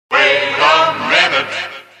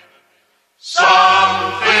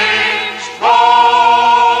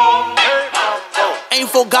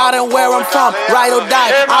forgotten where I'm from. Ride or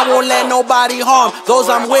die, I won't let nobody harm those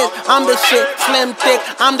I'm with. I'm the shit, slim thick,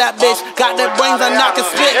 I'm that bitch. Got the brains and knock and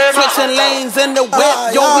spit. Switching lanes in the whip,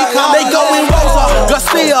 yo, we come. They going Rosa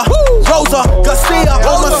Garcia, Rosa Garcia.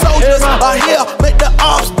 All my soldiers are here, make the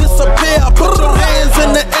ops disappear. Put your hands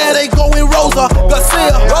in the air, they going Rosa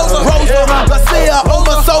Garcia, Rosa Garcia. All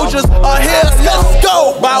my soldiers are here, let's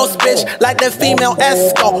go. Bounce bitch, like that female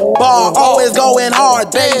Esco. Bar, always going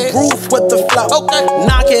hard. Babe Ruth with the flow,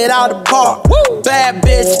 knock it out the park. Bad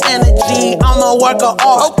bitch energy, I'm a worker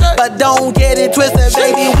off. But don't get it twisted,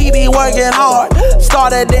 baby, we be working hard.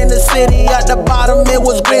 Started in the city, at the bottom it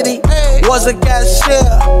was gritty. Was a cashier,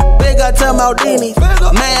 bigger to Maldini.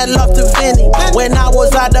 Man love to Vinny. When I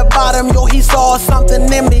was at the bottom, yo, he saw something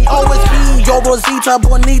in me. Always be your Rosita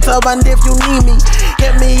Bonita, and if you need me,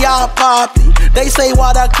 hit me out, Poppy. They say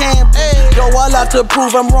what I can't be. Yo, I love to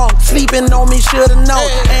prove I'm wrong. Sleeping on me, should've known.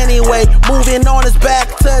 Anyway, moving on is back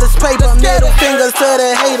to this paper. Middle fingers to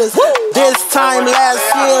the haters. This time last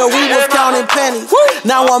year, we was counting pennies.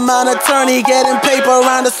 Now I'm an attorney, getting paper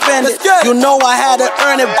around to spend it. You know I had to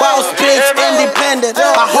earn it, boss bitch, independent.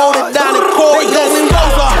 I hold it down in court. They going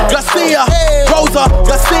Rosa Garcia, Rosa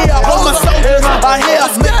Garcia. All my soldiers are here,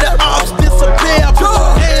 make the ops disappear. Put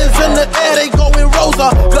your hands in the air, they going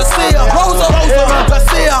Rosa Garcia, Rosa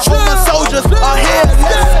Garcia. All my soldiers are here,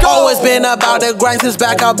 let's go. Always been about the grind since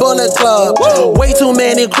back at Bullet Club. Way too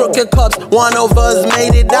many crooked cups, one of us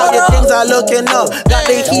made it out. Your things are looking up, got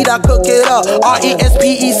the heat, I cook it up.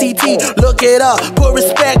 RESPECT, look it up. Put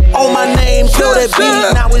respect on my name, kill the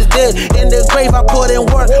beat, now it's dead. In the grave, I put in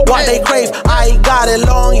work, what they crave. I got it,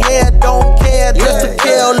 long hair, don't care, just to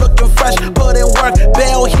kill, looking fresh, put in work.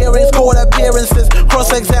 Bail hearings, court appearances,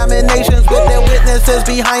 cross-examinations with their witnesses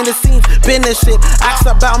behind the scenes. Business shit, ask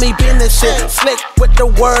about me, business shit. Slick with the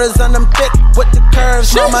words and I'm thick with the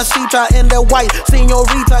curves. Mamacita in the white,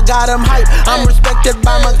 señorita got them hype. I'm respected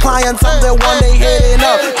by my clients, I'm the one they hitting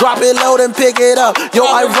up. Drop it low and pick it up. Yo,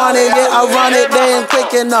 I run it, yeah, I run it, they ain't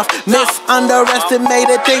quick enough.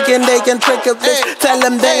 Underestimated, thinking they can trick a bitch. Tell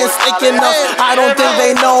them they ain't slick enough. I don't think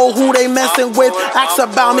they know who they messing with. Ask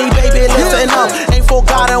about me, baby, listen up. Ain't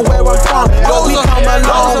forgotten where I'm from. Yo, we come a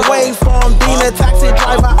long way from being a taxi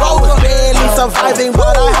driver. I was barely surviving,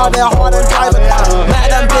 but I had a harder driver.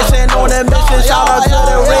 Mad ambition on a mission. Shout out to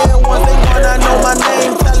the real ones. They wanna know my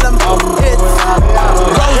name. Tell them it's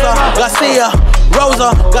Rosa Garcia,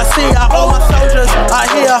 Rosa Garcia. All my soldiers are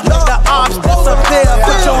here. The ops disappear.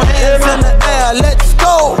 Put your hands in the air. Let's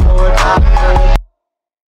go.